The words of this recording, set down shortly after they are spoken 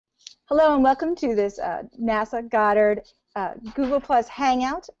Hello and welcome to this NASA Goddard Google Plus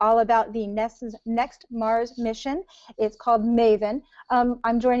Hangout, all about the next Mars mission. It's called MAVEN.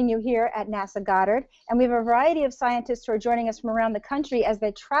 I'm joining you here at NASA Goddard, and we have a variety of scientists who are joining us from around the country as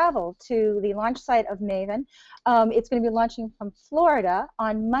they travel to the launch site of MAVEN. It's going to be launching from Florida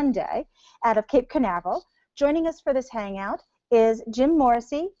on Monday out of Cape Canaveral. Joining us for this Hangout is Jim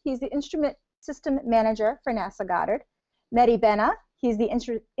Morrissey. He's the Instrument System Manager for NASA Goddard. Mehdi Benna. He's the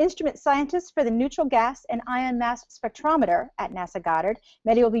instrument scientist for the Neutral Gas and Ion Mass Spectrometer at NASA Goddard.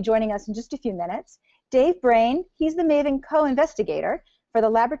 Mehdi will be joining us in just a few minutes. Dave Brain, he's the MAVEN Co-Investigator for the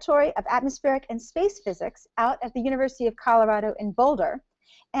Laboratory of Atmospheric and Space Physics out at the University of Colorado in Boulder.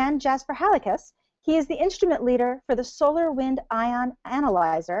 And Jasper Halekas, he is the instrument leader for the Solar Wind Ion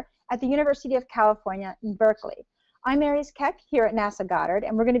Analyzer at the University of California in Berkeley. I'm Aries Keck here at NASA Goddard,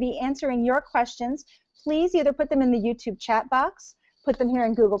 and we're going to be answering your questions. Please either put them in the YouTube chat box, put them here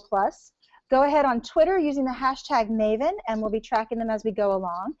in Google+. Go ahead on Twitter using the hashtag MAVEN, and we'll be tracking them as we go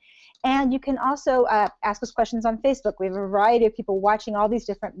along. And you can also ask us questions on Facebook. We have a variety of people watching all these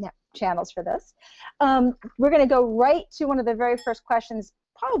different channels for this. We're going to go right to one of the very first questions,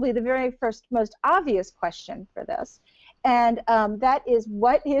 probably the very first, most obvious question for this. And that is,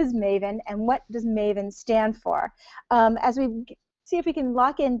 what is MAVEN, and what does MAVEN stand for? As we see if we can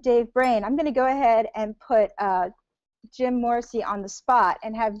lock in Dave Brain, I'm going to go ahead and put Jim Morrissey on the spot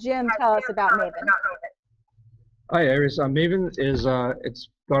and have Jim tell us about MAVEN. Hi, Aries. MAVEN is it's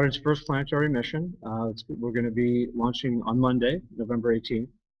Goddard's first planetary mission. We're going to be launching on Monday, November 18th.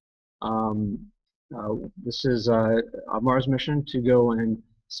 This is a Mars mission to go and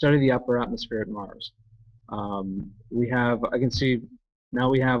study the upper atmosphere at Mars. We have, I can see now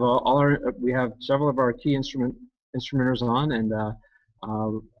we have we have several of our key instrumenters on, and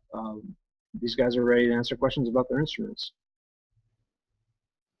these guys are ready to answer questions about their instruments.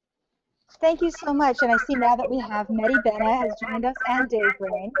 Thank you so much. And I see now that we have Mehdi Benna has joined us and Dave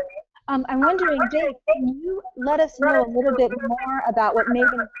Brain. I'm wondering, Dave, can you let us know a little bit more about what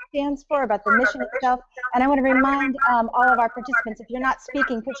MAVEN stands for, about the mission itself? And I want to remind all of our participants, if you're not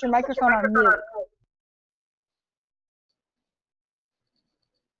speaking, put your microphone on mute.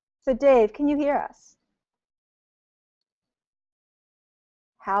 So Dave, can you hear us?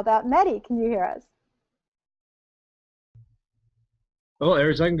 How about Mehdi? Can you hear us? Well,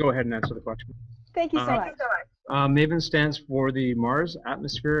 Aries, I can go ahead and answer the question. Thank you so much. MAVEN stands for the Mars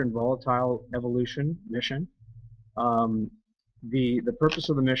Atmosphere and Volatile Evolution Mission. The purpose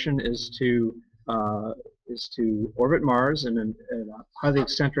of the mission is to orbit Mars in a highly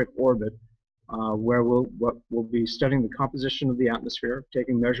eccentric orbit, where we'll be studying the composition of the atmosphere,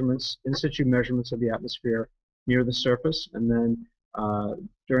 taking measurements, in situ measurements of the atmosphere near the surface, and then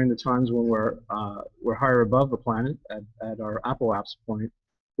during the times when we're higher above the planet at our apoapse point,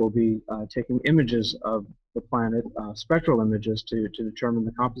 we'll be taking images of the planet, spectral images, to determine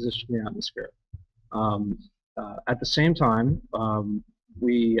the composition of the atmosphere. At the same time,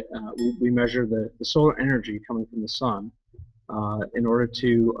 we measure the solar energy coming from the sun in order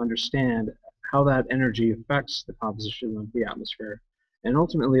to understand how that energy affects the composition of the atmosphere. And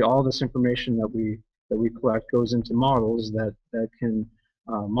ultimately, all this information that we collect goes into models that can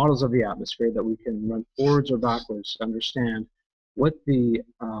models of the atmosphere that we can run forwards or backwards to understand what the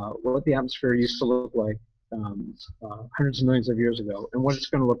atmosphere used to look like hundreds of millions of years ago, and what it's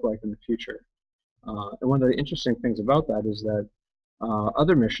going to look like in the future. And one of the interesting things about that is that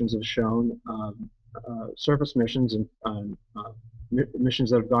other missions have shown, surface missions and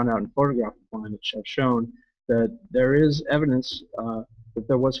missions that have gone out and photographed the planet have shown that there is evidence that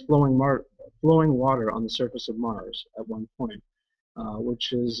there was flowing water on the surface of Mars at one point,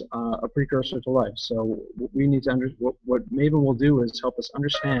 which is a precursor to life. So we need to what MAVEN will do is help us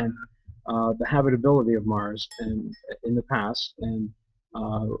understand the habitability of Mars in the past, and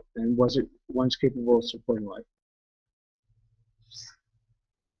was it once capable of supporting life.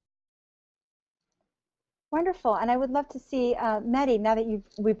 Wonderful, and I would love to see Mehdi, now that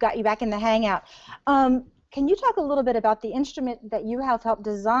we've got you back in the Hangout. Can you talk a little bit about the instrument that you have helped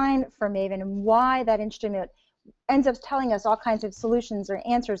design for MAVEN, and why that instrument ends up telling us all kinds of solutions or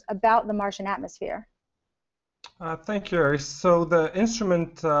answers about the Martian atmosphere? Thank you, Aries. So the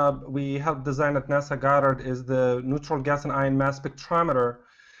instrument we have designed at NASA Goddard is the Neutral Gas and Ion Mass Spectrometer.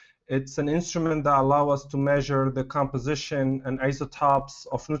 It's an instrument that allows us to measure the composition and isotopes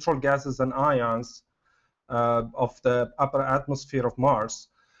of neutral gases and ions of the upper atmosphere of Mars.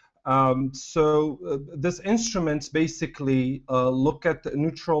 This instrument basically look at the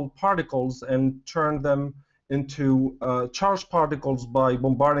neutral particles and turn them into charged particles by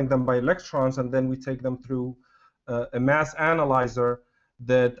bombarding them by electrons, and then we take them through a mass analyzer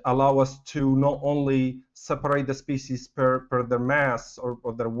that allow us to not only separate the species per their mass or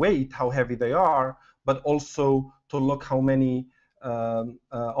their weight, how heavy they are, but also to look how many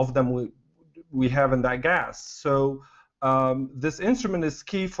of them we have in that gas. So this instrument is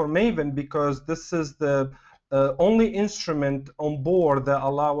key for MAVEN because this is the only instrument on board that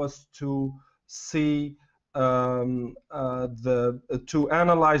allow us to see to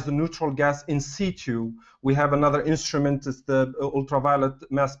analyze the neutral gas in situ. We have another instrument, is the ultraviolet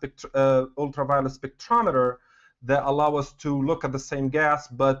spectrometer, that allow us to look at the same gas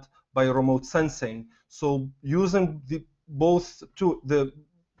but by remote sensing. So using both of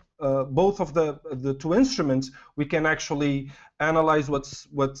the two instruments, we can actually analyze what's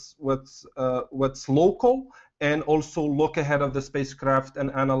local and also look ahead of the spacecraft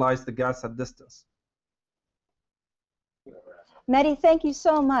and analyze the gas at distance. Mehdi, thank you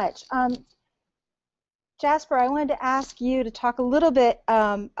so much. Jasper, I wanted to ask you to talk a little bit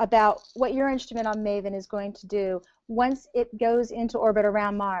about what your instrument on MAVEN is going to do once it goes into orbit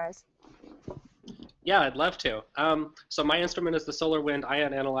around Mars. Yeah, I'd love to. So my instrument is the solar wind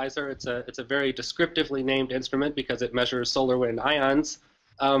ion analyzer. It's a very descriptively named instrument because it measures solar wind ions.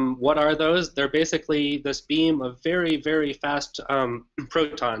 What are those? They're basically this beam of very, very fast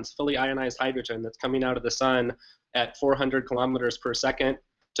protons, fully ionized hydrogen that's coming out of the sun at 400 kilometers per second.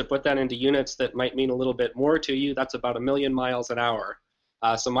 To put that into units that might mean a little bit more to you, that's about 1,000,000 miles an hour.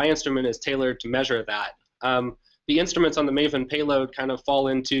 So my instrument is tailored to measure that. The instruments on the MAVEN payload kind of fall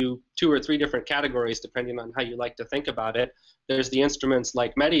into 2 or 3 different categories depending on how you like to think about it. There's the instruments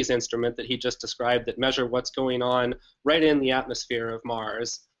like Mehdi's instrument that he just described that measure what's going on right in the atmosphere of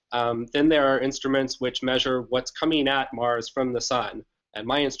Mars. Then there are instruments which measure what's coming at Mars from the sun, and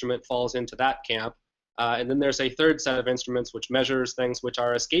my instrument falls into that camp. And then there's a third set of instruments which measures things which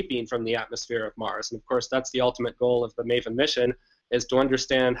are escaping from the atmosphere of Mars. And of course, that's the ultimate goal of the MAVEN mission, is to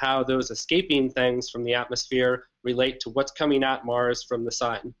understand how those escaping things from the atmosphere relate to what's coming at Mars from the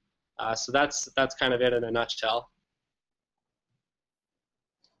sun. So that's kind of it in a nutshell.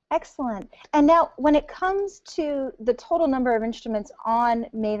 Excellent. And now, when it comes to the total number of instruments on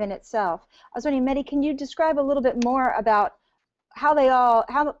MAVEN itself, I was wondering, Mehdi, can you describe a little bit more about how they all,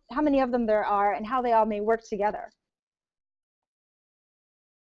 how many of them there are, and how they all may work together?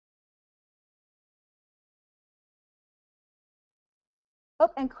 Oh,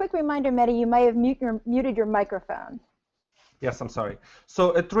 and quick reminder, Mehdi, you may have muted your microphone. Yes, I'm sorry.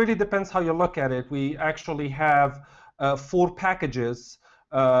 So it really depends how you look at it. We actually have 4 packages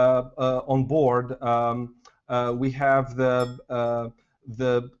on board. We have the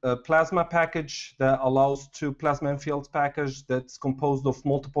plasma package that allows to plasma and fields package that's composed of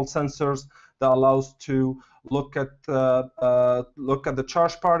multiple sensors that allows to look at the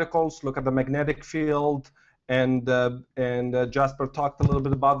charged particles, look at the magnetic field, and Jasper talked a little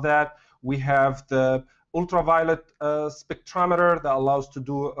bit about that. We have the ultraviolet spectrometer that allows to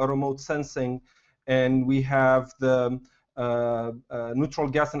do a remote sensing, and we have the neutral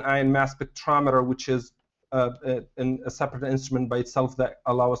gas and ion mass spectrometer, which is a separate instrument by itself that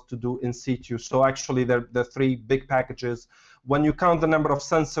allow us to do in situ. So actually, they're the 3 big packages. When you count the number of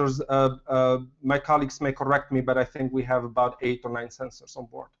sensors, my colleagues may correct me, but I think we have about 8 or 9 sensors on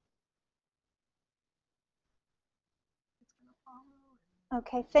board.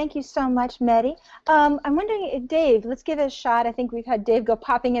 Okay, thank you so much, Mehdi. I'm wondering, Dave, let's give it a shot. I think we've had Dave go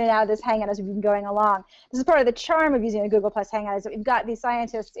popping in and out of this Hangout as we've been going along. This is part of the charm of using a Google Plus Hangout, is that we've got these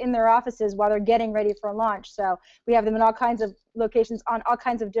scientists in their offices while they're getting ready for launch. So we have them in all kinds of locations on all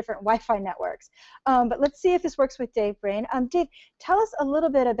kinds of different Wi-Fi networks. But let's see if this works with Dave Brain. Dave, tell us a little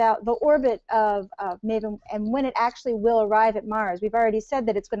bit about the orbit of MAVEN and when it actually will arrive at Mars. We've already said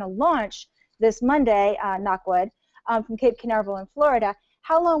that it's going to launch this Monday, knockwood, from Cape Canaveral in Florida.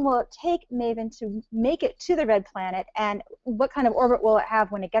 How long will it take MAVEN to make it to the red planet, and what kind of orbit will it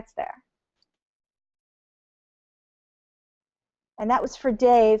have when it gets there? And that was for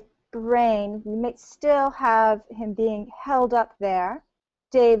Dave Brain. We may still have him being held up there.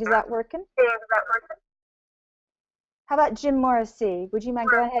 Dave, is that working? How about Jim Morrissey? Would you mind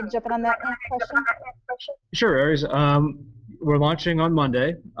going ahead and jumping on that question? Sure, Aries. We're launching on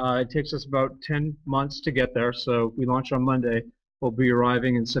Monday. It takes us about 10 months to get there, so we launch on Monday. We'll be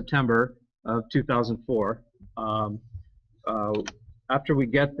arriving in September of 2004. After we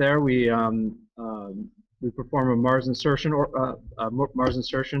get there, we perform a Mars insertion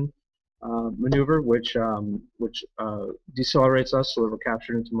maneuver, which decelerates us so that we're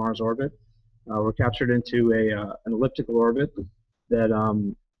captured into Mars orbit. We're captured into an elliptical orbit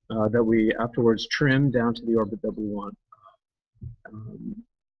that we afterwards trim down to the orbit that we want.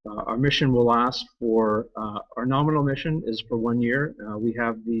 our mission will last for, our nominal mission is for 1 year. We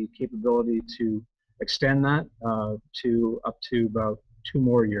have the capability to extend that to up to about 2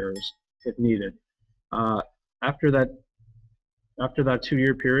 more years if needed. After that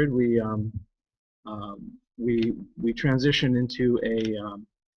 2-year period, we transition into a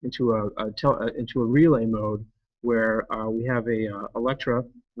relay mode where we have a Electra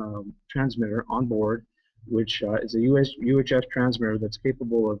transmitter on board, which is a UHF transmitter that's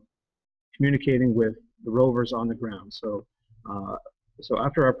capable of communicating with the rovers on the ground. So,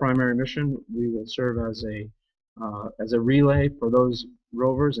 after our primary mission, we will serve as a relay for those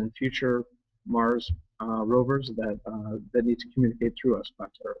rovers and future Mars rovers that need to communicate through us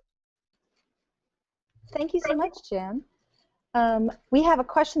back to Earth. Thank you so much, Jim. We have a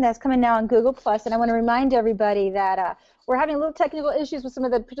question that's coming now on Google+, and I want to remind everybody that we're having a little technical issues with some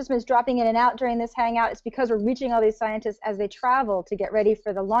of the participants dropping in and out during this Hangout. It's because we're reaching all these scientists as they travel to get ready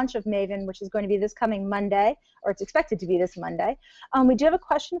for the launch of MAVEN, which is going to be this coming Monday, or it's expected to be this Monday. We do have a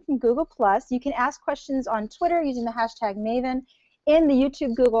question from Google+. You can ask questions on Twitter using the hashtag MAVEN, in the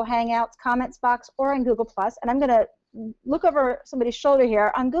YouTube Google Hangouts comments box, or on Google+. And I'm going to look over somebody's shoulder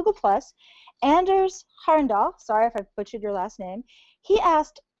here. On Google+, Anders Harndal, sorry if I butchered your last name, he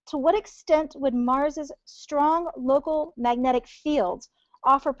asked, to what extent would Mars's strong local magnetic fields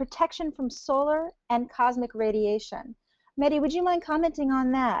offer protection from solar and cosmic radiation? Mehdi, would you mind commenting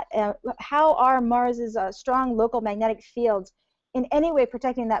on that? How are Mars's strong local magnetic fields in any way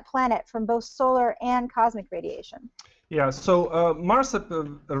protecting that planet from both solar and cosmic radiation? Yeah, so Mars is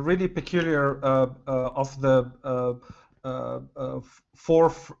a really peculiar of the 4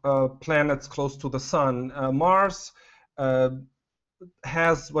 planets close to the Sun. Mars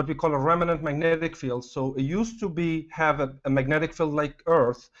has what we call a remnant magnetic field. So it used to have a magnetic field like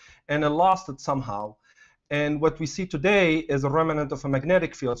Earth, and it lost it somehow. And what we see today is a remnant of a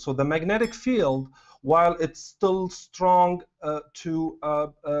magnetic field. So the magnetic field, while it's still strong to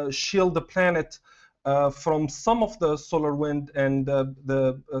shield the planet from some of the solar wind and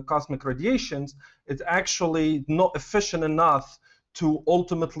the cosmic radiations, it's actually not efficient enough to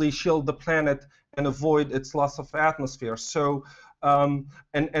ultimately shield the planet and avoid its loss of atmosphere. So,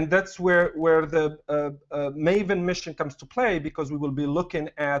 and that's where the MAVEN mission comes to play, because we will be looking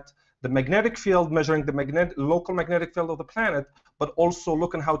at the magnetic field, measuring the local magnetic field of the planet, but also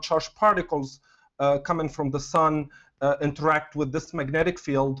looking how charged particles coming from the Sun interact with this magnetic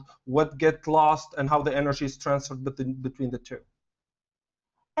field, what gets lost, and how the energy is transferred between the two.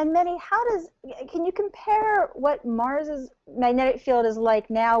 And Mehdi, can you compare what Mars's magnetic field is like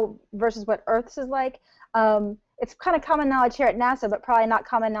now versus what Earth's is like? It's kind of common knowledge here at NASA, but probably not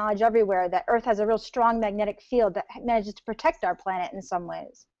common knowledge everywhere, that Earth has a real strong magnetic field that manages to protect our planet in some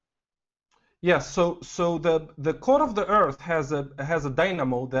ways. Yes, so the core of the Earth has a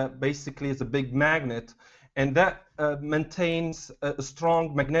dynamo that basically is a big magnet, and that maintains a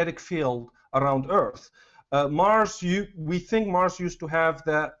strong magnetic field around Earth. We think Mars used to have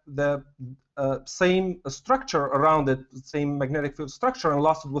the same structure around it, the same magnetic field structure, and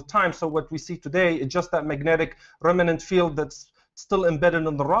lost it with time. So what we see today is just that magnetic remnant field that's still embedded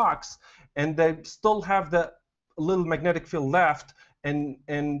in the rocks, and they still have that little magnetic field left,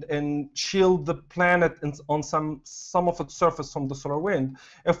 and shield the planet on some of its surface from the solar wind.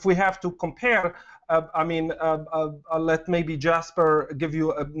 If we have to compare, I'll let maybe Jasper give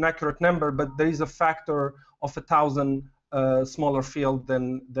you an accurate number, but there is a factor of 1,000 smaller field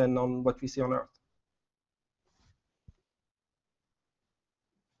than on what we see on Earth.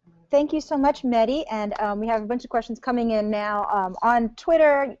 Thank you so much, Mehdi. And we have a bunch of questions coming in now on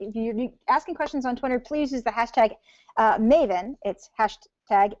Twitter. If you're asking questions on Twitter, please use the hashtag MAVEN. It's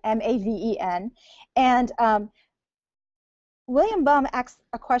hashtag MAVEN. And William Baum asks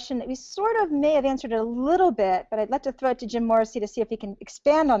a question that we sort of may have answered it a little bit, but I'd like to throw it to Jim Morrissey to see if he can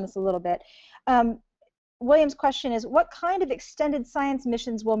expand on this a little bit. William's question is, what kind of extended science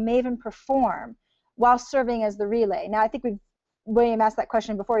missions will MAVEN perform while serving as the relay? Now, I think William asked that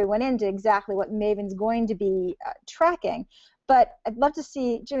question before we went into exactly what MAVEN's going to be tracking, but I'd love to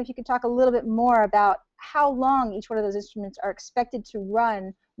see, Jim, if you could talk a little bit more about how long each one of those instruments are expected to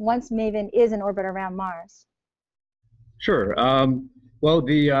run once MAVEN is in orbit around Mars. Sure. Well,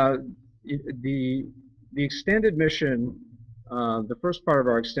 the extended mission, the first part of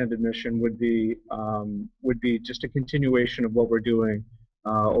our extended mission would be just a continuation of what we're doing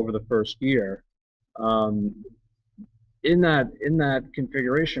over the first year. In that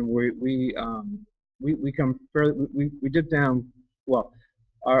configuration, we dip down. Well,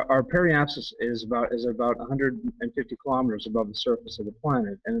 our periapsis is about 150 kilometers above the surface of the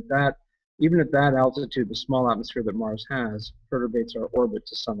planet, and at that even at that altitude, the small atmosphere that Mars has perturbates our orbit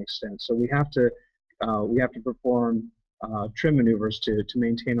to some extent. So we have to perform trim maneuvers to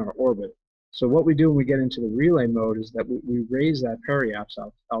maintain our orbit. So what we do when we get into the relay mode is that we raise that periapse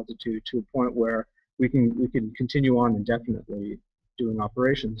altitude to a point where we can continue on indefinitely doing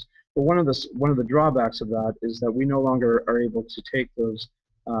operations. But one of the drawbacks of that is that we no longer are able to take those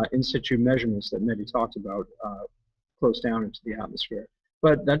in situ measurements that Mehdi talked about close down into the atmosphere.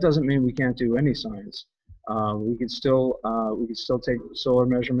 But that doesn't mean we can't do any science. We could still take solar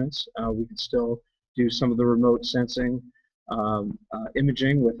measurements. We could still do some of the remote sensing,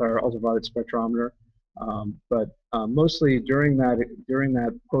 imaging with our ultraviolet spectrometer. But mostly during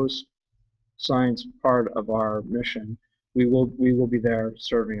that post-science part of our mission, we will be there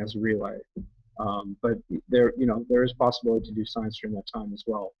serving as a relay. But there is possibility to do science during that time as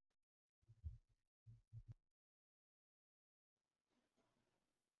well.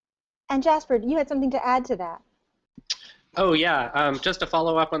 And Jasper, you had something to add to that. Oh yeah, just to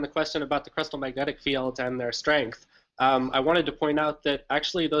follow up on the question about the crustal magnetic fields and their strength. I wanted to point out that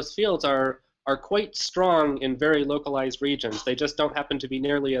actually those fields are quite strong in very localized regions. They just don't happen to be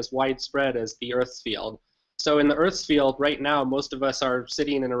nearly as widespread as the Earth's field. So in the Earth's field, right now, most of us are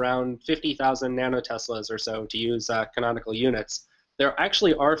sitting in around 50,000 nanoteslas or so, to use canonical units. There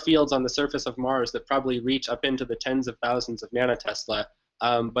actually are fields on the surface of Mars that probably reach up into the tens of thousands of nanotesla,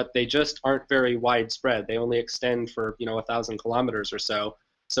 but they just aren't very widespread. They only extend for 1,000 kilometers or so.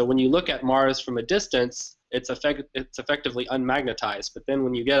 So when you look at Mars from a distance, it's effectively unmagnetized. But then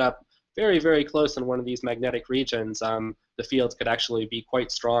when you get up very, very close in one of these magnetic regions, the fields could actually be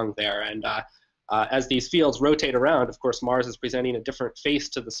quite strong there. And as these fields rotate around, of course, Mars is presenting a different face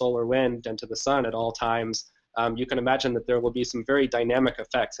to the solar wind and to the sun at all times. You can imagine that there will be some very dynamic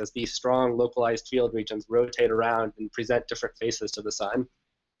effects as these strong localized field regions rotate around and present different faces to the sun.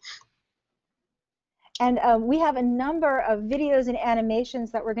 And we have a number of videos and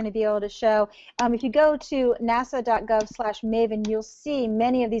animations that we're going to be able to show. If you go to nasa.gov/maven, you'll see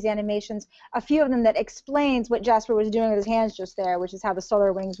many of these animations, a few of them that explains what Jasper was doing with his hands just there, which is how the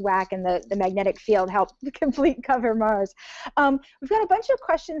solar wings whack and the magnetic field help complete cover Mars. We've got a bunch of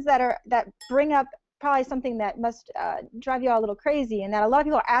questions that bring up probably something that must drive you all a little crazy, and that a lot of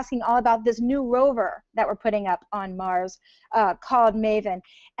people are asking all about this new rover that we're putting up on Mars called MAVEN.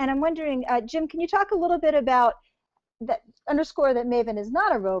 And I'm wondering, Jim, can you talk a little bit about that, underscore that MAVEN is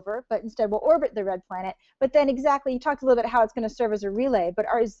not a rover, but instead will orbit the red planet. But then exactly, you talked a little bit how it's going to serve as a relay, but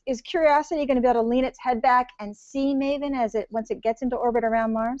is Curiosity going to be able to lean its head back and see MAVEN once it gets into orbit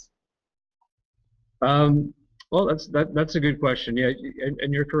around Mars? Well, that's a good question. Yeah,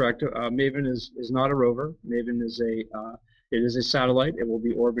 and you're correct. MAVEN is not a rover. MAVEN is a satellite. It will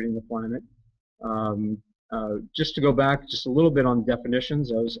be orbiting the planet. Just to go back just a little bit on definitions,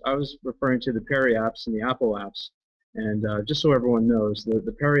 I was referring to the periapse and the apoapse, and just so everyone knows,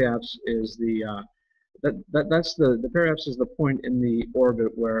 the periapse is the periapse is the point in the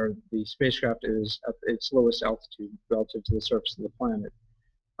orbit where the spacecraft is at its lowest altitude relative to the surface of the planet.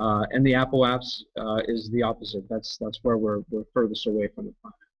 And the apoapse is the opposite. That's where we're furthest away from the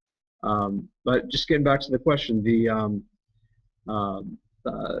planet. But just getting back to the question, the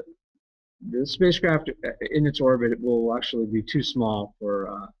spacecraft in its orbit will actually be too small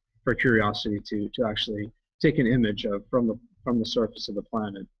for Curiosity to actually take an image of from the surface of the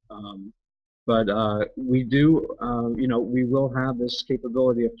planet. But we do, we will have this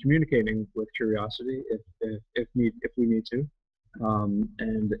capability of communicating with Curiosity if we need to.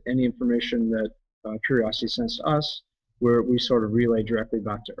 And any information that Curiosity sends to us, we sort of relay directly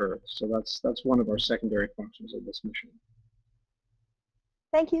back to Earth. So that's one of our secondary functions of this mission.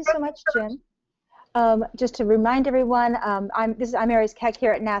 Thank you so much, Jim. Just to remind everyone, I'm Aries Keck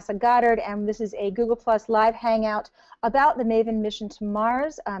here at NASA Goddard, and this is a Google Plus live hangout about the MAVEN mission to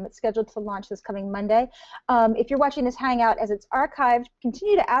Mars. It's scheduled to launch this coming Monday. If you're watching this hangout as it's archived,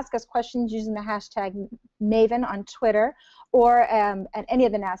 continue to ask us questions using the hashtag MAVEN on Twitter, or at any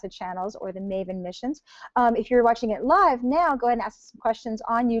of the NASA channels or the MAVEN missions. If you're watching it live now, go ahead and ask some questions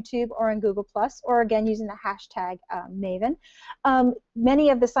on YouTube or on Google+, or again using the hashtag MAVEN. Many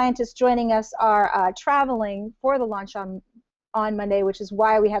of the scientists joining us are traveling for the launch on Monday, which is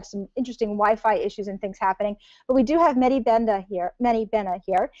why we have some interesting Wi-Fi issues and things happening. But we do have Mehdi Benna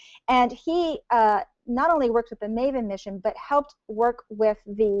here, and he not only worked with the MAVEN mission, but helped work with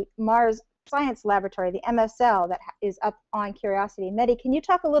the Mars Science Laboratory, the MSL, that is up on Curiosity. Mehdi, can you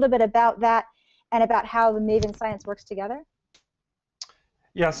talk a little bit about that and about how the MAVEN science works together?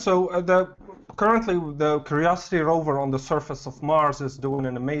 Yeah, so currently the Curiosity rover on the surface of Mars is doing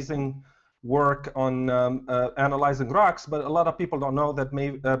an amazing work on analyzing rocks, but a lot of people don't know that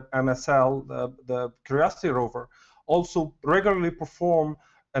MSL, the Curiosity rover, also regularly perform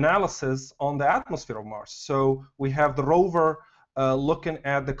analysis on the atmosphere of Mars. So we have the rover looking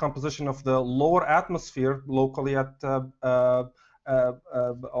at the composition of the lower atmosphere locally at on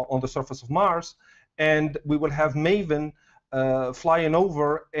the surface of Mars, and we will have MAVEN flying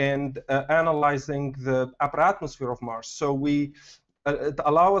over and analyzing the upper atmosphere of Mars. So it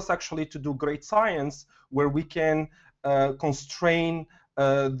allows us actually to do great science where we can constrain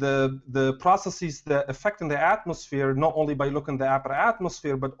the processes that affect in the atmosphere, not only by looking at the upper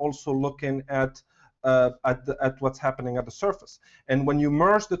atmosphere, but also looking at what's happening at the surface. And when you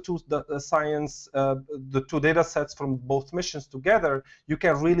merge the two the two data sets from both missions together, you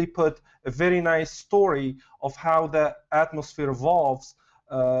can really put a very nice story of how the atmosphere evolves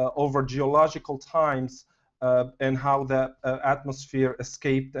over geological times and how the atmosphere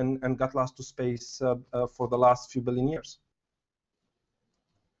escaped and got lost to space for the last few billion years.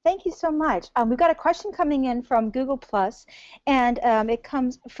 Thank you so much. We've got a question coming in from Google+, and it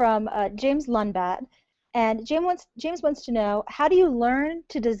comes from James Lundbad. And James wants to know, how do you learn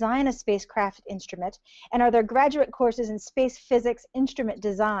to design a spacecraft instrument? And are there graduate courses in space physics instrument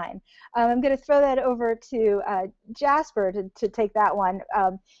design? I'm going to throw that over to Jasper to take that one.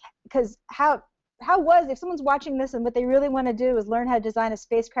 Because if someone's watching this and what they really want to do is learn how to design a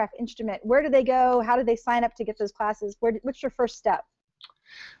spacecraft instrument, where do they go? How do they sign up to get those classes? What's your first step?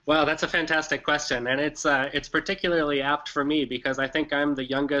 Well, that's a fantastic question, and it's particularly apt for me because I think I'm the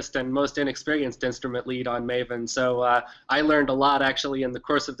youngest and most inexperienced instrument lead on MAVEN, so I learned a lot actually in the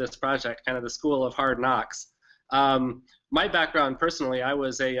course of this project, kind of the school of hard knocks. My background personally, I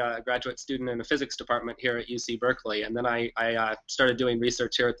was a graduate student in a physics department here at UC Berkeley, and then I started doing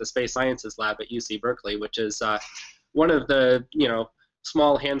research here at the Space Sciences Lab at UC Berkeley, which is one of the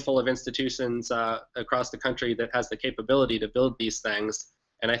small handful of institutions across the country that has the capability to build these things.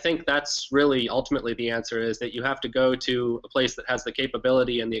 And I think that's really ultimately the answer, is that you have to go to a place that has the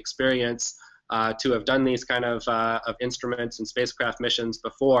capability and the experience to have done these kind of instruments and spacecraft missions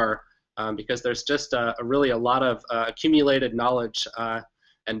before, because there's just really a lot of accumulated knowledge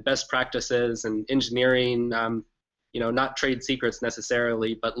and best practices and engineering, not trade secrets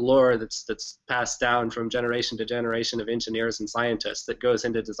necessarily, but lore that's passed down from generation to generation of engineers and scientists that goes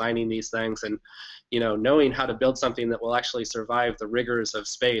into designing these things, and knowing how to build something that will actually survive the rigors of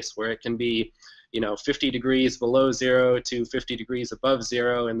space, where it can be 50 degrees below zero to 50 degrees above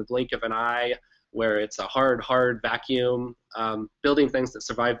zero in the blink of an eye, where it's a hard vacuum. Building things that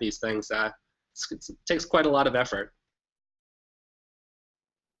survive these things it takes quite a lot of effort.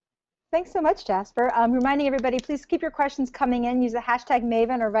 Thanks so much, Jasper. Reminding everybody, please keep your questions coming in. Use the hashtag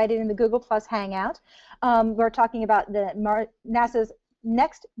MAVEN or write it in the Google+ Hangout. We're talking about NASA's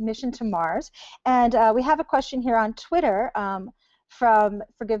next mission to Mars. And we have a question here on Twitter from,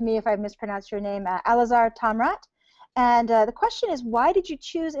 forgive me if I mispronounced your name, Alazar Tamrat. And the question is, why did you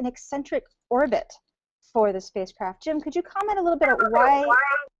choose an eccentric orbit for the spacecraft? Jim, could you comment a little bit on why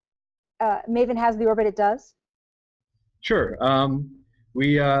MAVEN has the orbit it does? Sure.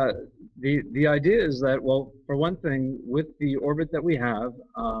 The idea is that, well, for one thing, with the orbit that we have,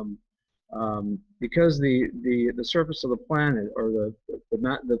 because the surface of the planet, or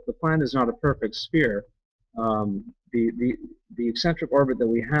the planet is not a perfect sphere, the eccentric orbit that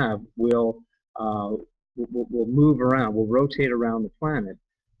we have will move around, will rotate around the planet.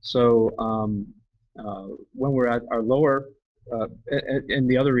 So when we're at our lower, and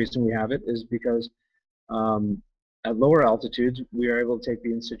the other reason we have it is because at lower altitudes, we are able to take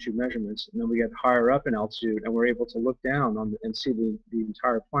the in-situ measurements, and then we get higher up in altitude, and we're able to look down on and see the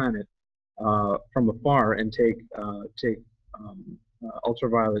entire planet from afar and take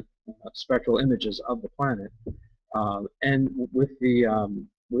ultraviolet spectral images of the planet. And with the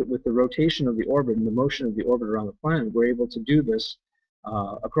rotation of the orbit and the motion of the orbit around the planet, we're able to do this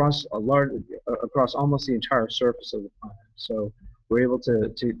across almost the entire surface of the planet. So we're able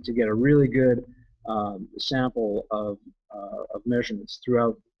to get a really good sample of measurements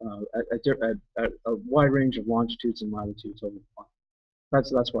throughout at a wide range of longitudes and latitudes over the planet.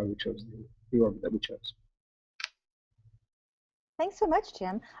 That's why we chose the orbit that we chose. Thanks so much,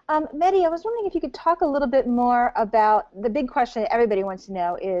 Jim. Mehdi, I was wondering if you could talk a little bit more about the big question that everybody wants to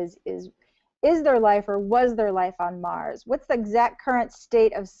know is there life, or was there life on Mars? What's the exact current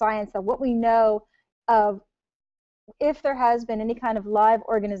state of science of what we know of if there has been any kind of live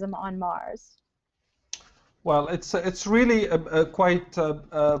organism on Mars? Well, it's really a quite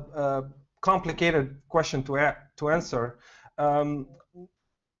complicated question to answer.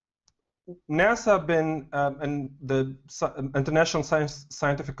 NASA been and the international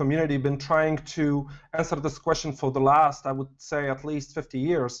scientific community been trying to answer this question for the last, I would say, at least 50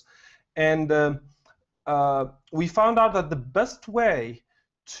 years, and we found out that the best way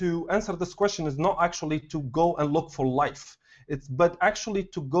to answer this question is not actually to go and look for life, but actually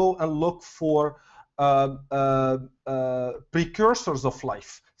to go and look for precursors of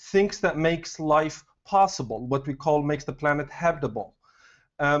life, things that makes life possible, what we call makes the planet habitable.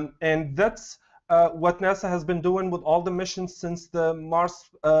 And that's what NASA has been doing with all the missions since the Mars,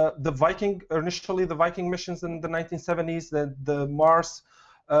 initially the Viking missions in the 1970s, the Mars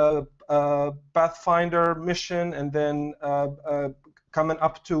Pathfinder mission, and then coming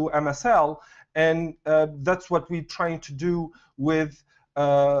up to MSL, and that's what we're trying to do with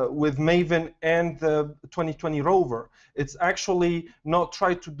MAVEN and the 2020 rover. It's actually not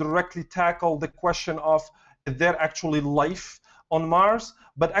try to directly tackle the question of is there actually life on Mars,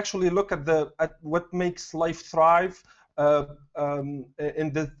 but actually look at what makes life thrive, and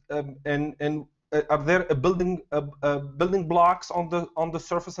are there building blocks on the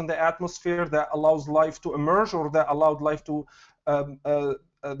surface and the atmosphere that allows life to emerge, or that allowed life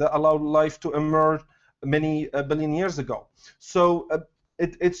to emerge many billion years ago. So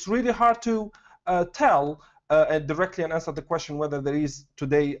it's really hard to tell directly and answer the question whether there is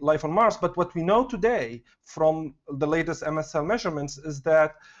today life on Mars. But what we know today from the latest MSL measurements is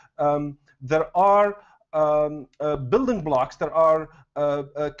that there are building blocks, there are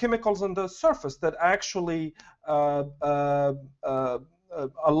chemicals on the surface that actually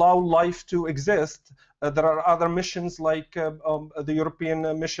allow life to exist. There are other missions like the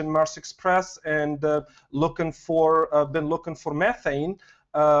European mission Mars Express, and been looking for methane.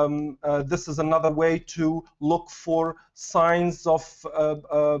 This is another way to look for signs of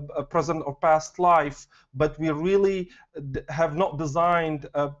present or past life, but we really have not designed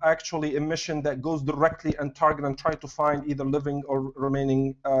actually a mission that goes directly and target and try to find either living or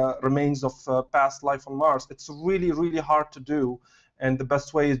remaining remains of past life on Mars. It's really, really hard to do, and the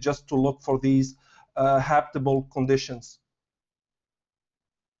best way is just to look for these habitable conditions.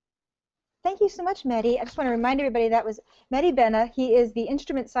 Thank you so much, Mehdi. I just want to remind everybody that was Mehdi Benna. He is the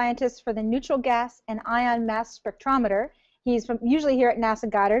instrument scientist for the Neutral Gas and Ion Mass Spectrometer. He's usually here at NASA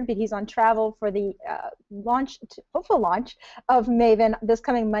Goddard, but he's on travel for the hopeful launch of MAVEN this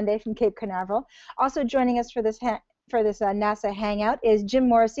coming Monday from Cape Canaveral. Also joining us for this NASA Hangout is Jim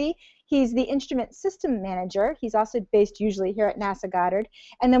Morrissey. He's the instrument system manager. He's also based usually here at NASA Goddard.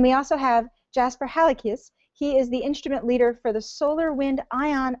 And then we also have Jasper Halekas. He is the instrument leader for the Solar Wind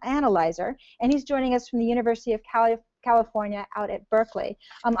Ion Analyzer, and he's joining us from the University of California out at Berkeley.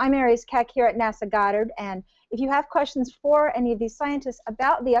 I'm Aries Keck here at NASA Goddard, and if you have questions for any of these scientists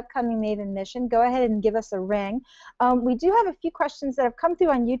about the upcoming MAVEN mission, go ahead and give us a ring. We do have a few questions that have come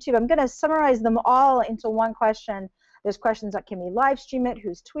through on YouTube. I'm going to summarize them all into one question. There's questions that can we live stream it,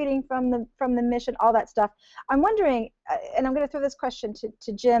 who's tweeting from the mission, all that stuff. I'm wondering, and I'm going to throw this question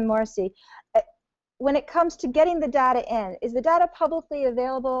to Jim Morrissey. When it comes to getting the data in, is the data publicly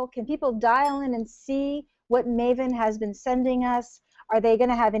available? Can people dial in and see what MAVEN has been sending us? Are they going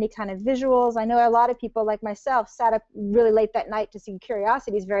to have any kind of visuals? I know a lot of people, like myself, sat up really late that night to see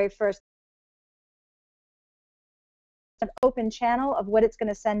Curiosity's very first an open channel of what it's going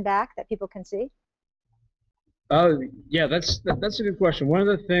to send back that people can see. Yeah, that's a good question. One of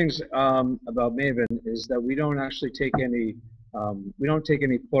the things about MAVEN is that we don't actually take any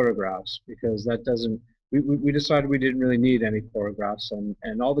photographs, because that doesn't. We decided we didn't really need any photographs,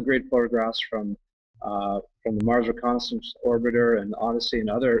 and all the great photographs from the Mars Reconnaissance Orbiter and Odyssey and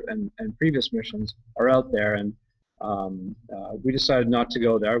other and previous missions are out there, and we decided not to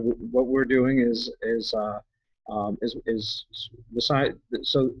go there. What we're doing is the science.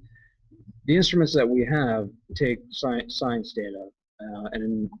 So the instruments that we have take science data,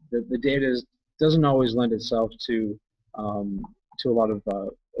 and the data doesn't always lend itself to a lot of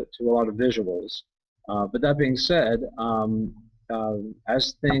visuals. But that being said,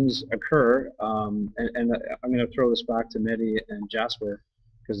 as things occur, and I'm going to throw this back to Mehdi and Jasper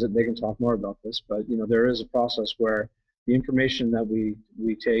because they can talk more about this. But there is a process where the information that we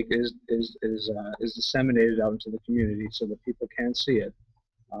take is disseminated out into the community so that people can see it.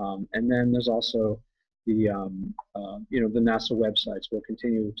 And then there's also the the NASA websites will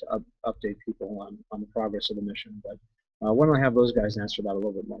continue to update people on the progress of the mission. But why don't I have those guys answer that a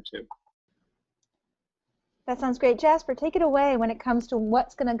little bit more too? That sounds great. Jasper, take it away when it comes to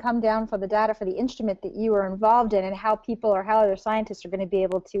what's going to come down for the data for the instrument that you are involved in, and how people or how other scientists are going to be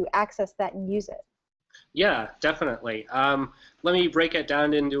able to access that and use it. Yeah, definitely. Let me break it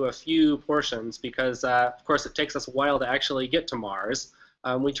down into a few portions because, of course, it takes us a while to actually get to Mars.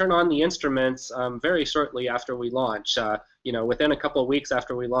 We turn on the instruments very shortly after we launch. Within a couple of weeks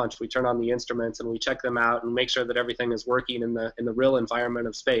after we launch, we turn on the instruments and we check them out and make sure that everything is working in the real environment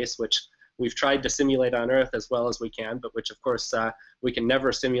of space, which we've tried to simulate on Earth as well as we can, but which, of course, we can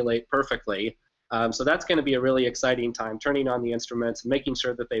never simulate perfectly. So that's going to be a really exciting time, turning on the instruments and making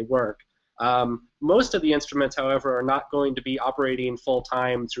sure that they work. Most of the instruments, however, are not going to be operating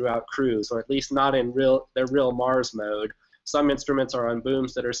full-time throughout cruise, or at least not in their real Mars mode. Some instruments are on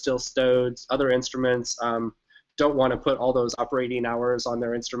booms that are still stowed. Other instruments don't want to put all those operating hours on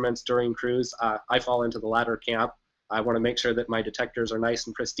their instruments during cruise. I fall into the latter camp. I want to make sure that my detectors are nice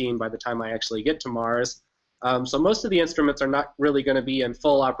and pristine by the time I actually get to Mars. So most of the instruments are not really going to be in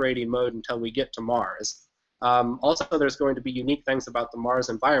full operating mode until we get to Mars. Also, there's going to be unique things about the Mars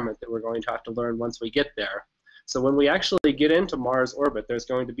environment that we're going to have to learn once we get there. So when we actually get into Mars orbit, there's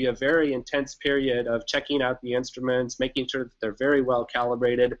going to be a very intense period of checking out the instruments, making sure that they're very well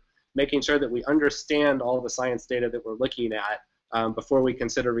calibrated, making sure that we understand all the science data that we're looking at before we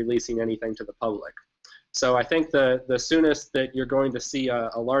consider releasing anything to the public. So I think the soonest that you're going to see a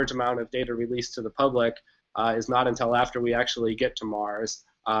large amount of data released to the public is not until after we actually get to Mars,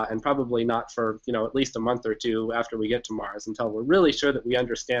 and probably not for at least a month or two after we get to Mars, until we're really sure that we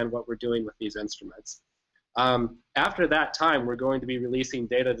understand what we're doing with these instruments. After that time, we're going to be releasing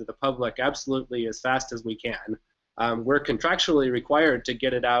data to the public absolutely as fast as we can. We're contractually required to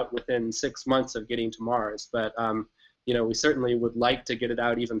get it out within 6 months of getting to Mars, but we certainly would like to get it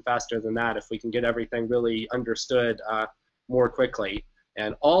out even faster than that if we can get everything really understood more quickly.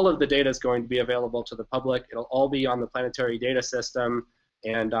 And all of the data is going to be available to the public. It'll all be on the planetary data system,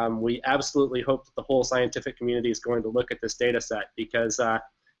 and we absolutely hope that the whole scientific community is going to look at this data set, because our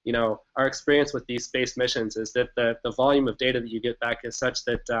experience with these space missions is that the volume of data that you get back is such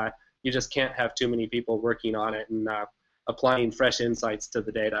that you just can't have too many people working on it and applying fresh insights to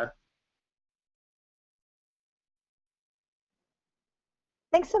the data.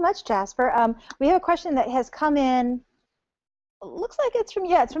 Thanks so much, Jasper. We have a question that has come in. Looks like it's from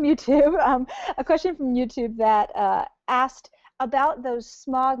YouTube. A question from YouTube that asked about those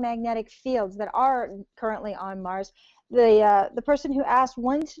small magnetic fields that are currently on Mars. The person who asked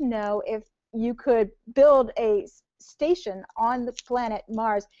wanted to know if you could build a station on the planet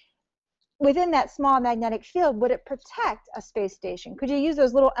Mars. Within that small magnetic field, would it protect a space station? Could you use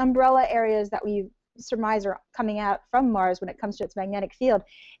those little umbrella areas that we surmise are coming out from Mars when it comes to its magnetic field,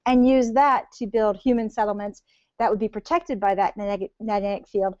 and use that to build human settlements that would be protected by that magnetic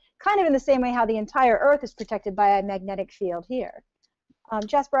field, kind of in the same way how the entire Earth is protected by a magnetic field here?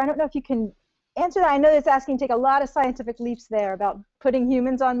 Jasper, I don't know if you can answer that. I know it's asking to take a lot of scientific leaps there about putting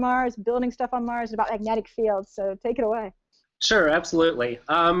humans on Mars, building stuff on Mars, about magnetic fields, so take it away. Sure, absolutely.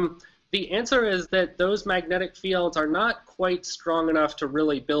 The answer is that those magnetic fields are not quite strong enough to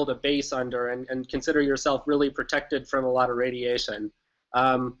really build a base under and consider yourself really protected from a lot of radiation.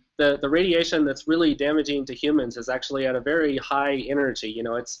 The radiation that's really damaging to humans is actually at a very high energy.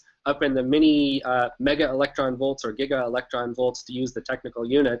 It's up in the many mega electron volts or giga electron volts, to use the technical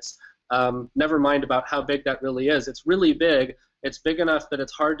units. Never mind about how big that really is. It's really big. It's big enough that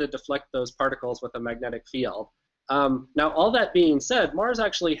it's hard to deflect those particles with a magnetic field. Now, all that being said, Mars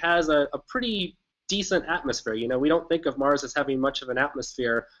actually has a pretty decent atmosphere. We don't think of Mars as having much of an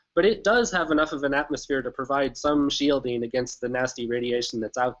atmosphere, but it does have enough of an atmosphere to provide some shielding against the nasty radiation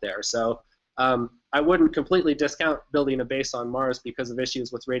that's out there. So I wouldn't completely discount building a base on Mars because of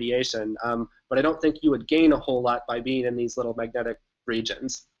issues with radiation, but I don't think you would gain a whole lot by being in these little magnetic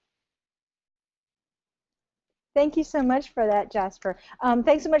regions. Thank you so much for that, Jasper.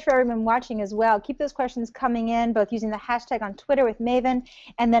 Thanks so much for everyone watching as well. Keep those questions coming in, both using the hashtag on Twitter with MAVEN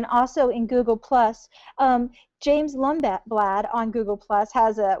and then also in Google+. James Lumblad on Google+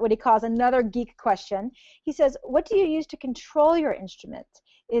 has what he calls another geek question. He says, what do you use to control your instrument?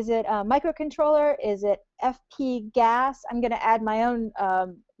 Is it a microcontroller? Is it FP gas? I'm going to add my own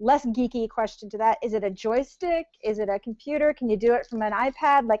less geeky question to that. Is it a joystick? Is it a computer? Can you do it from an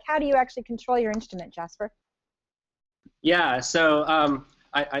iPad? Like, how do you actually control your instrument, Jasper? Yeah, so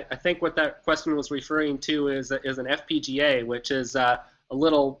I think what that question was referring to is an FPGA, which is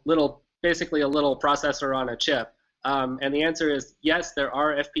basically a little processor on a chip. And the answer is yes, there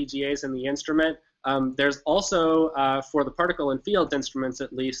are FPGAs in the instrument. There's also, for the particle and fields instruments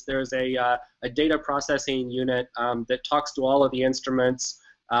at least, there's a data processing unit that talks to all of the instruments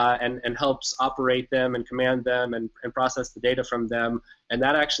and helps operate them and command them and process the data from them. And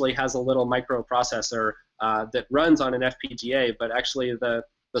that actually has a little microprocessor that runs on an FPGA, but actually the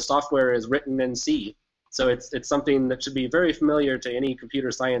software is written in C. So it's something that should be very familiar to any computer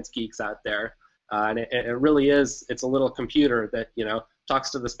science geeks out there. And it really is, it's a little computer that, talks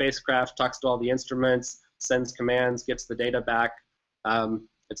to the spacecraft, talks to all the instruments, sends commands, gets the data back.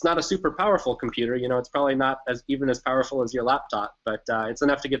 It's not a super powerful computer, you know, it's probably not even as powerful as your laptop, but it's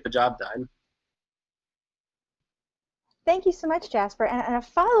enough to get the job done. Thank you so much, Jasper. And a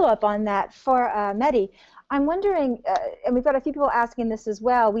follow-up on that for Mehdi. I'm wondering, and we've got a few people asking this as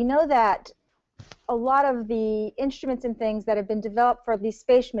well, we know that a lot of the instruments and things that have been developed for these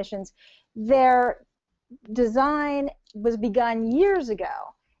space missions, their design was begun years ago,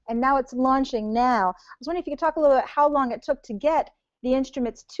 and now it's launching now. I was wondering if you could talk a little bit how long it took to get the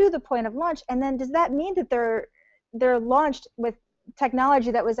instruments to the point of launch, and then does that mean that they're launched with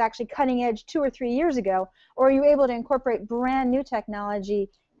technology that was actually cutting edge 2 or 3 years ago, or are you able to incorporate brand new technology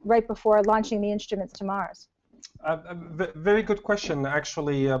right before launching the instruments to Mars? Very good question.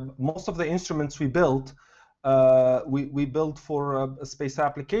 Actually, most of the instruments we built, we build for space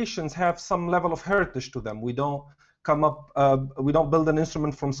applications have some level of heritage to them. We don't we don't build an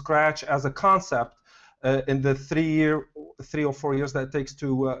instrument from scratch as a concept in the 3 or 4 years that it takes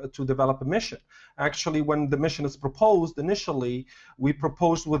to develop a mission. Actually, when the mission is proposed initially, we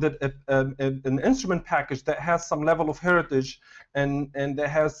proposed with it an instrument package that has some level of heritage and that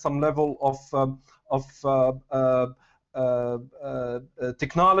has some level of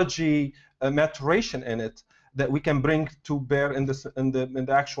technology maturation in it that we can bring to bear in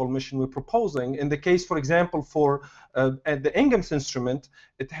the actual mission we're proposing. In the case, for example, for the Ingham's instrument,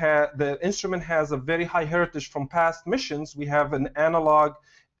 the instrument has a very high heritage from past missions. We have an analog,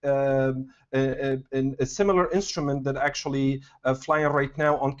 a similar instrument that actually flying right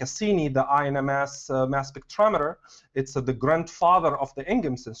now on Cassini, the INMS mass spectrometer. It's the grandfather of the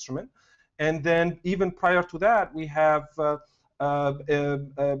Ingham's instrument. And then even prior to that, we have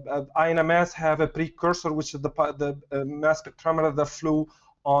INMS have a precursor, which is the mass spectrometer that flew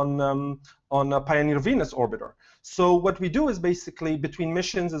on a Pioneer Venus orbiter. So what we do is basically between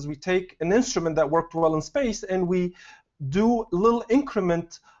missions is we take an instrument that worked well in space and we do little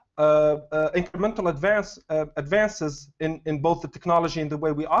incremental advances in both the technology and the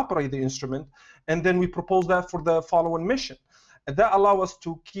way we operate the instrument, and then we propose that for the following mission. And that allows us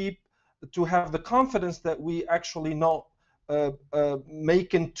to have the confidence that we actually not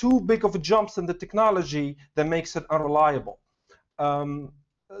making too big of jumps in the technology that makes it unreliable.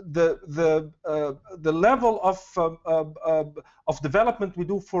 The level of development we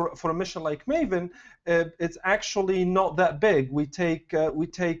do for a mission like MAVEN, it's actually not that big. We take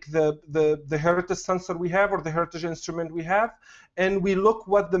the heritage sensor we have or the heritage instrument we have, and we look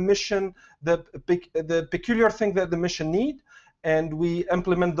what the mission, the peculiar thing that the mission need, and we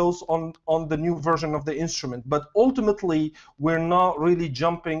implement those on the new version of the instrument. But ultimately, we're not really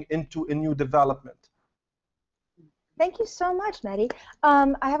jumping into a new development. Thank you so much, Mehdi.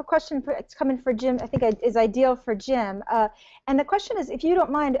 I have a question it's coming for Jim. I think is ideal for Jim. And the question is, if you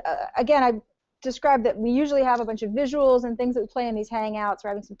don't mind, again, I described that we usually have a bunch of visuals and things that we play in these Hangouts. We're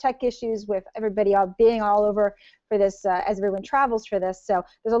having some tech issues with everybody being all over for this as everyone travels for this. So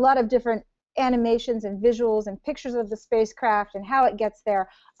there's a lot of different animations and visuals and pictures of the spacecraft and how it gets there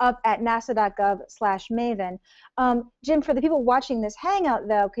up at nasa.gov/MAVEN. Jim, for the people watching this Hangout,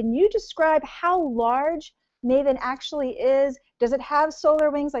 though, can you describe how large MAVEN actually is? Does it have solar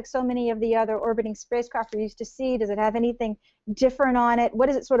wings like so many of the other orbiting spacecraft we're used to see? Does it have anything different on it? What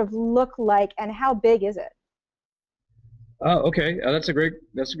does it sort of look like, and how big is it? Okay, that's a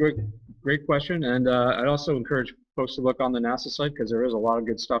great question, and I'd also encourage folks to look on the NASA site because there is a lot of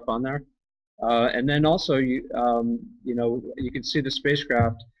good stuff on there. And then also, you can see the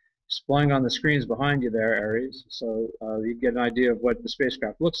spacecraft displaying on the screens behind you there, Aries. So you get an idea of what the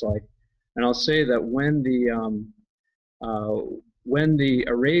spacecraft looks like. And I'll say that when the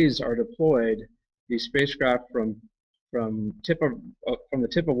arrays are deployed, the spacecraft from the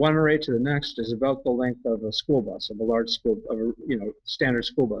tip of one array to the next is about the length of a school bus, of a large school, of a standard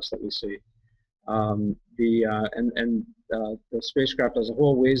school bus that we see. The spacecraft as a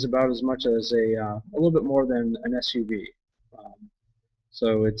whole weighs about as much as a little bit more than an SUV.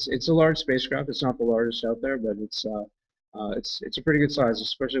 So it's a large spacecraft. It's not the largest out there, but it's a pretty good size,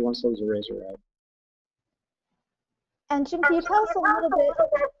 especially once those arrays are out. And Jim, can you tell us a little bit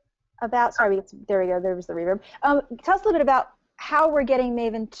about? Sorry, there we go. There was the reverb. Tell us a little bit about how we're getting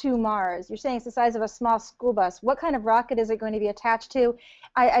MAVEN to Mars. You're saying it's the size of a small school bus. What kind of rocket is it going to be attached to?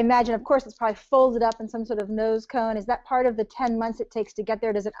 I imagine, of course, it's probably folded up in some sort of nose cone. Is that part of the 10 months it takes to get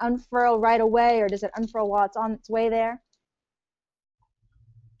there? Does it unfurl right away, or does it unfurl while it's on its way there?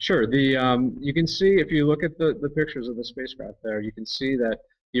 Sure. You can see, if you look at the pictures of the spacecraft there, you can see that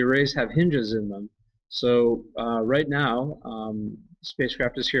the arrays have hinges in them. So right now, the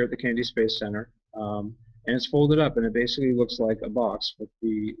spacecraft is here at the Kennedy Space Center. and it's folded up, and it basically looks like a box with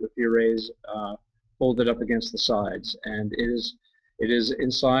the arrays folded up against the sides, and it is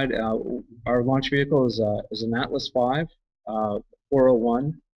inside. Our launch vehicle is an Atlas V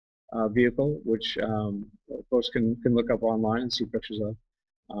 401 vehicle, which folks can look up online and see pictures of.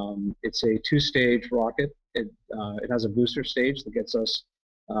 It's a two-stage rocket. It has a booster stage that gets us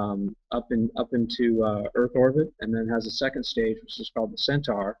up into Earth orbit, and then has a second stage, which is called the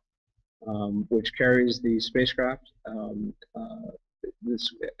Centaur, which carries the spacecraft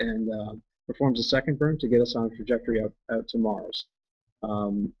performs a second burn to get us on a trajectory out to Mars.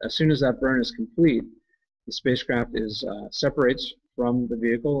 As soon as that burn is complete, the spacecraft separates from the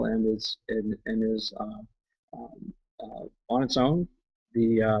vehicle and is on its own.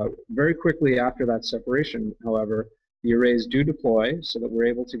 Very quickly after that separation, however, the arrays do deploy so that we're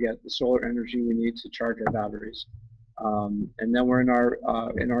able to get the solar energy we need to charge our batteries. And then we're in our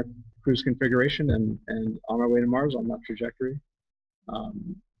cruise configuration and on our way to Mars on that trajectory.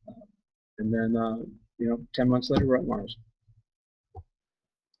 And then, 10 months later, we're at Mars.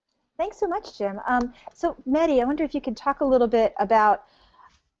 Thanks so much, Jim. So, Mehdi, I wonder if you could talk a little bit about,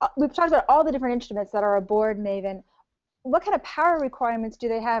 we've talked about all the different instruments that are aboard MAVEN. What kind of power requirements do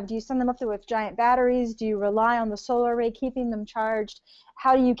they have? Do you send them up there with giant batteries? Do you rely on the solar array keeping them charged?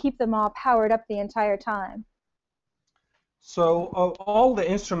 How do you keep them all powered up the entire time? So all the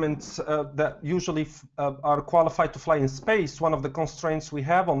instruments that usually are qualified to fly in space, one of the constraints we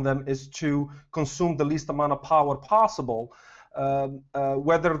have on them is to consume the least amount of power possible.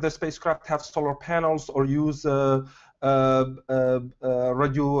 Whether the spacecraft have solar panels or use a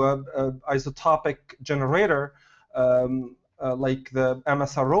radioisotopic generator, like the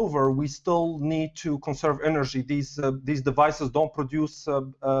MSR rover, we still need to conserve energy. These devices don't produce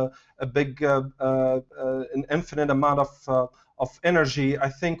an infinite amount of energy. I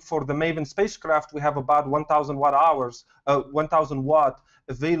think for the MAVEN spacecraft, we have about 1,000 watt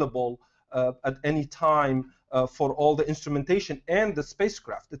available at any time for all the instrumentation and the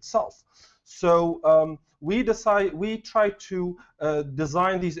spacecraft itself. So we try to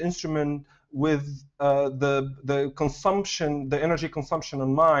design these instruments with the energy consumption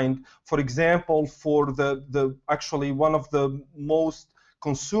in mind. For example, for actually one of the most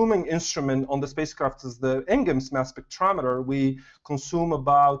consuming instrument on the spacecraft is the Ingham's mass spectrometer. We consume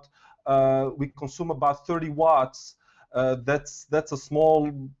about 30 watts. That's a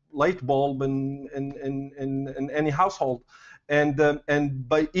small light bulb in any household. And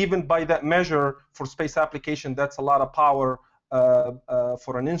even by that measure, for space application, that's a lot of power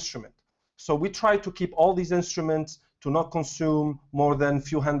for an instrument. So we try to keep all these instruments to not consume more than a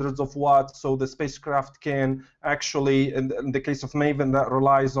few hundreds of watts, so the spacecraft can actually, in the case of MAVEN, that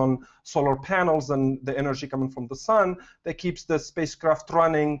relies on solar panels and the energy coming from the sun, that keeps the spacecraft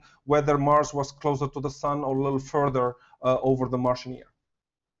running whether Mars was closer to the sun or a little further over the Martian year.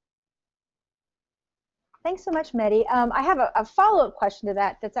 Thanks so much, Mehdi. I have a follow-up question to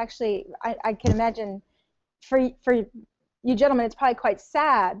that. That's actually, I can imagine, for you gentlemen, it's probably quite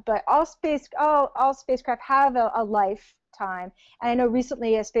sad, but all spacecraft have a lifetime. And I know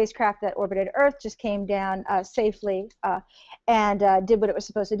recently a spacecraft that orbited Earth just came down safely and did what it was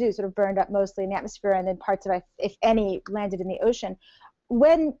supposed to do, sort of burned up mostly in the atmosphere, and then parts of it, if any, landed in the ocean.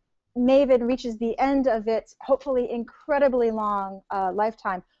 When MAVEN reaches the end of its hopefully incredibly long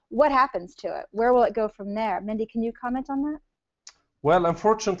lifetime, what happens to it? Where will it go from there? Mehdi, can you comment on that? Well,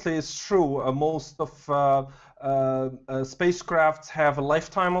 unfortunately, it's true. Most of spacecrafts have a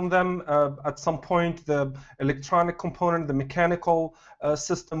lifetime on them. At some point, the electronic component, the mechanical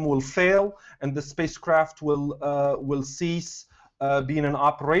system will fail, and the spacecraft will cease being in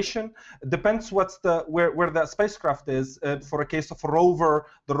operation. It depends where that spacecraft is. For a case of a rover,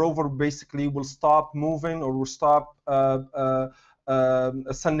 the rover basically will stop moving or will stop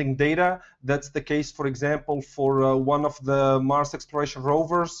sending data. That's the case, for example, for one of the Mars exploration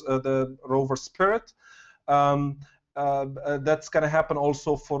rovers, the rover Spirit. That's going to happen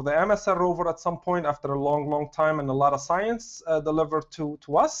also for the MSR rover at some point after a long time and a lot of science delivered to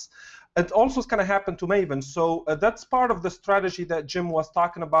us. It also is going to happen to MAVEN. So that's part of the strategy that Jim was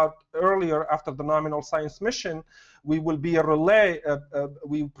talking about earlier. After the nominal science mission, we will be a relay.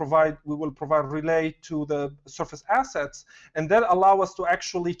 We will provide relay to the surface assets, and that allow us to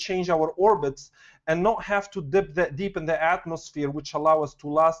actually change our orbits and not have to dip that deep in the atmosphere, which allow us to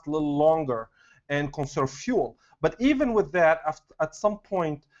last a little longer and conserve fuel. But even with that, at some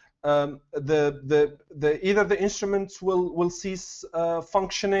point, either the instruments will cease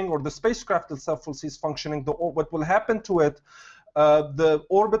functioning, or the spacecraft itself will cease functioning. What will happen to it? The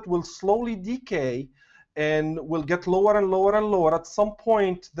orbit will slowly decay, and will get lower and lower and lower. At some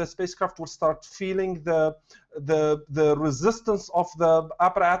point, the spacecraft will start feeling the resistance of the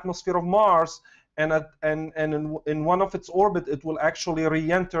upper atmosphere of Mars, and in one of its orbit, it will actually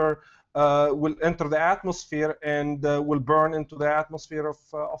re-enter, will enter the atmosphere and will burn into the atmosphere of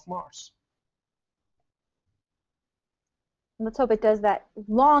Mars. Let's hope it does that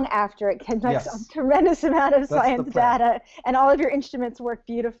long after it collects Yes. a tremendous amount of That's the science plan. data and all of your instruments work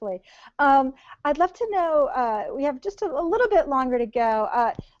beautifully. I'd love to know, we have just a little bit longer to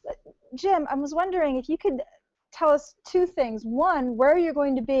go. Jim, I was wondering if you could tell us two things. One, where you're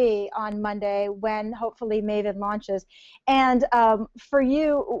going to be on Monday when hopefully MAVEN launches. And for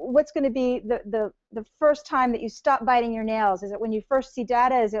you, what's going to be the first time that you stop biting your nails? Is it when you first see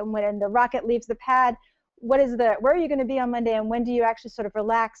data? Is it when the rocket leaves the pad? Where are you going to be on Monday, and when do you actually sort of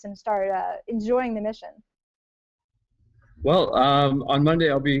relax and start enjoying the mission? Well, on Monday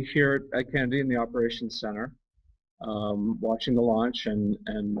I'll be here at Kennedy in the Operations Center, watching the launch, and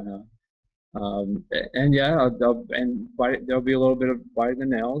yeah, there'll be a little bit of biting the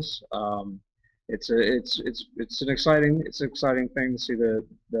nails. It's an exciting thing to see the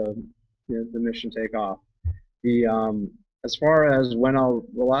mission take off. As far as when I'll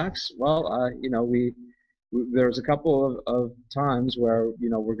relax, well, you know, there's a couple of times where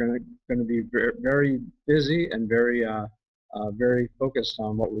we're going to be very busy and very focused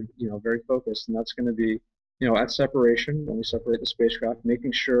on what we're very focused, and that's going to be at separation, when we separate the spacecraft,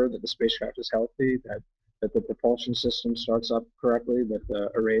 making sure that the spacecraft is healthy, that the propulsion system starts up correctly, that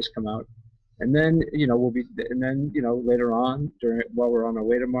the arrays come out, and then later on while we're on our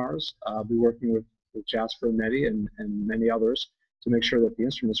way to Mars, I'll be working with Jasper and Mehdi and many others to make sure that the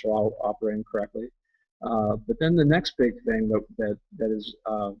instruments are all operating correctly. But then the next big thing that is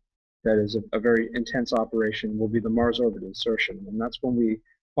a very intense operation will be the Mars orbit insertion, and that's when we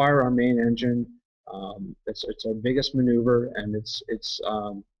fire our main engine. It's our biggest maneuver, and it's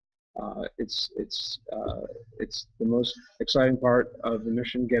the most exciting part of the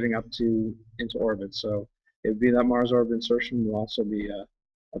mission, getting up into orbit. So it'd be that Mars orbit insertion will also be a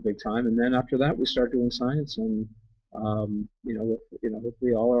big time, and then after that we start doing science, and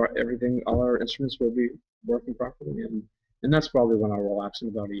hopefully all our instruments will be working properly, and that's probably when I'll relax in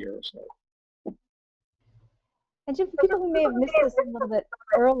about a year or so. And Jim, for people who may have missed this a little bit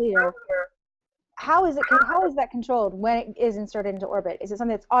earlier, how is that controlled when it is inserted into orbit? Is it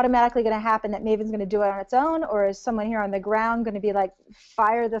something that's automatically going to happen, that MAVEN's going to do it on its own, or is someone here on the ground going to be like,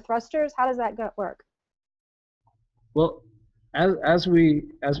 fire the thrusters? How does that work? Well, as we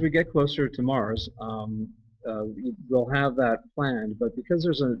get closer to Mars, we'll have that planned, but because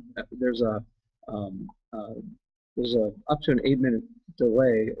there's up to an 8-minute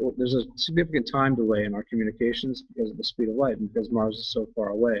delay, there's a significant time delay in our communications because of the speed of light, and because Mars is so far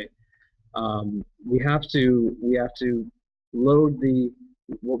away. We have to load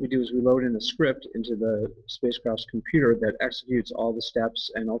what we do is we load in a script into the spacecraft's computer that executes all the steps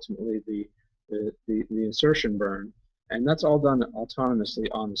and ultimately the insertion burn, and that's all done autonomously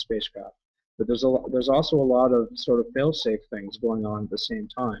on the spacecraft. But there's also a lot of sort of fail-safe things going on at the same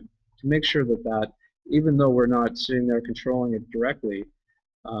time to make sure that even though we're not sitting there controlling it directly,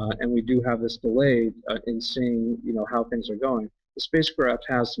 and we do have this delay in seeing how things are going, the spacecraft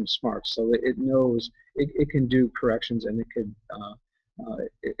has some smarts, so it knows it can do corrections, and it could,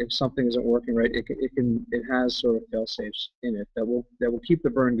 if something isn't working right, it has sort of fail-safes in it that will keep the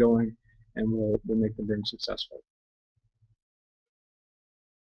burn going and will make the burn successful.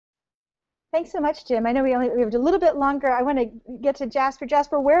 Thanks so much, Jim. I know we have a little bit longer. I want to get to Jasper.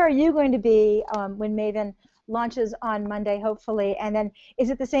 Jasper, where are you going to be when MAVEN launches on Monday, hopefully? And then is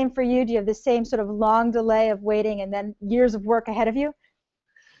it the same for you? Do you have the same sort of long delay of waiting and then years of work ahead of you?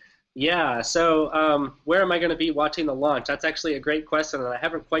 Yeah, so where am I going to be watching the launch? That's actually a great question, and I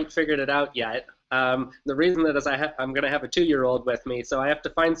haven't quite figured it out yet. The reason that is I'm going to have a 2-year-old with me, so I have to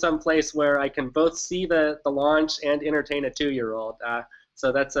find some place where I can both see the launch and entertain a 2-year-old. So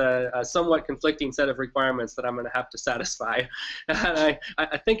that's a somewhat conflicting set of requirements that I'm going to have to satisfy. And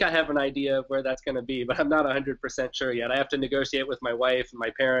I think I have an idea of where that's going to be, but I'm not 100% sure yet. I have to negotiate with my wife and my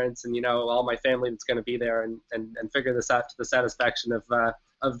parents and all my family that's going to be there, and figure this out to the satisfaction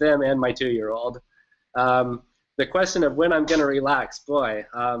of them and my 2-year-old. The question of when I'm going to relax, boy,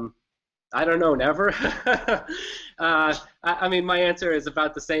 I don't know, never. I mean, my answer is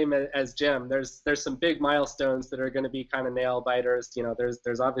about the same as Jim. There's some big milestones that are going to be kind of nail biters.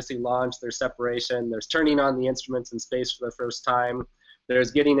 There's obviously launch, there's separation, there's turning on the instruments in space for the first time,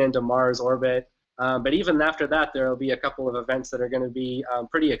 there's getting into Mars orbit. But even after that, there will be a couple of events that are going to be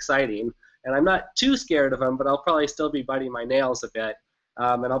pretty exciting. And I'm not too scared of them, but I'll probably still be biting my nails a bit.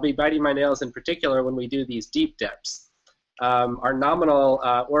 And I'll be biting my nails in particular when we do these deep dips. Our nominal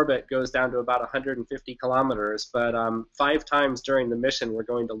orbit goes down to about 150 kilometers, but 5 times during the mission we're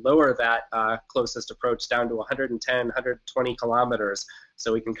going to lower that closest approach down to 110, 120 kilometers,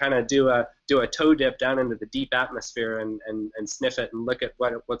 so we can kind of do a toe dip down into the deep atmosphere and sniff it and look at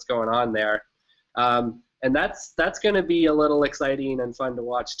what's going on there. And that's going to be a little exciting and fun to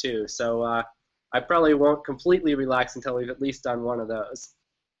watch too. So I probably won't completely relax until we've at least done one of those.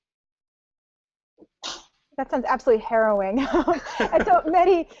 That sounds absolutely harrowing. And so,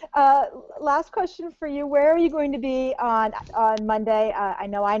 Mehdi, last question for you. Where are you going to be on Monday? I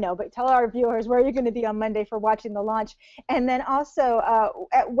know, but tell our viewers where you're going to be on Monday for watching the launch. And then also,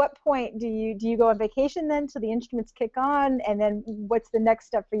 at what point do you go on vacation then till the instruments kick on? And then what's the next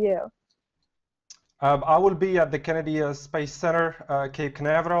step for you? I will be at the Kennedy Space Center, Cape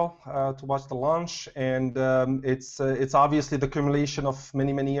Canaveral, to watch the launch. And it's obviously the accumulation of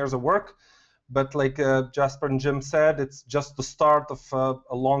many years of work. But like Jasper and Jim said, it's just the start of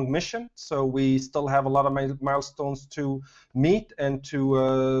a long mission. So we still have a lot of milestones to meet and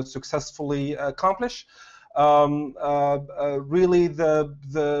to successfully accomplish. Really,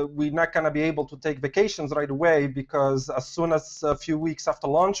 we're not going to be able to take vacations right away, because as soon as a few weeks after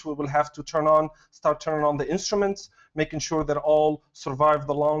launch, we will have to start turning on the instruments, making sure that all survive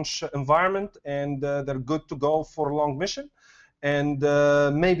the launch environment and they're good to go for a long mission. And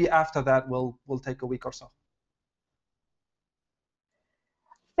maybe after that, we'll take a week or so.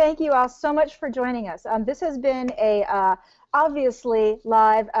 Thank you all so much for joining us. This has been a obviously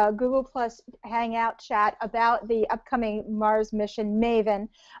live Google Plus Hangout chat about the upcoming Mars mission, MAVEN.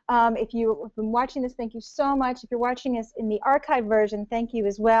 If you've been watching this, thank you so much. If you're watching this in the archive version, thank you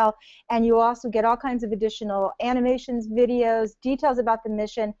as well. And you also get all kinds of additional animations, videos, details about the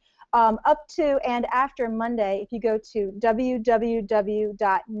mission. Up to and after Monday, if you go to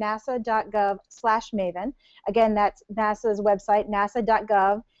www.nasa.gov/MAVEN, again, that's NASA's website,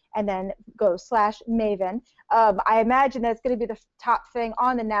 nasa.gov, and then go /MAVEN. I imagine that's going to be the top thing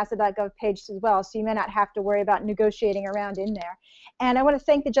on the nasa.gov page as well, so you may not have to worry about negotiating around in there. And I want to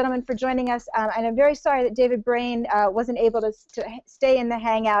thank the gentlemen for joining us, and I'm very sorry that David Brain wasn't able to stay in the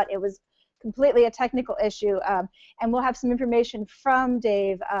Hangout. It was completely a technical issue, and we'll have some information from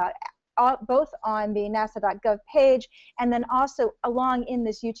Dave both on the nasa.gov page and then also along in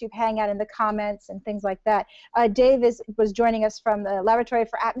this YouTube Hangout in the comments and things like that. Dave was joining us from the Laboratory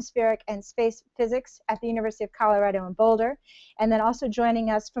for Atmospheric and Space Physics at the University of Colorado in Boulder, and then also joining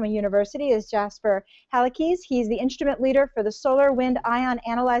us from a university is Jasper Halekas. He's the instrument leader for the Solar Wind Ion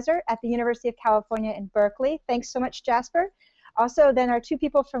Analyzer at the University of California in Berkeley. Thanks so much, Jasper. Also, then our 2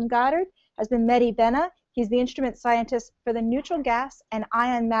 people from Goddard has been Mehdi Benna. He's the instrument scientist for the Neutral Gas and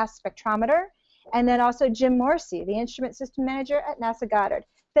Ion Mass Spectrometer. And then also Jim Morrissey, the instrument system manager at NASA Goddard.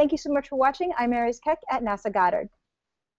 Thank you so much for watching. I'm Aries Keck at NASA Goddard.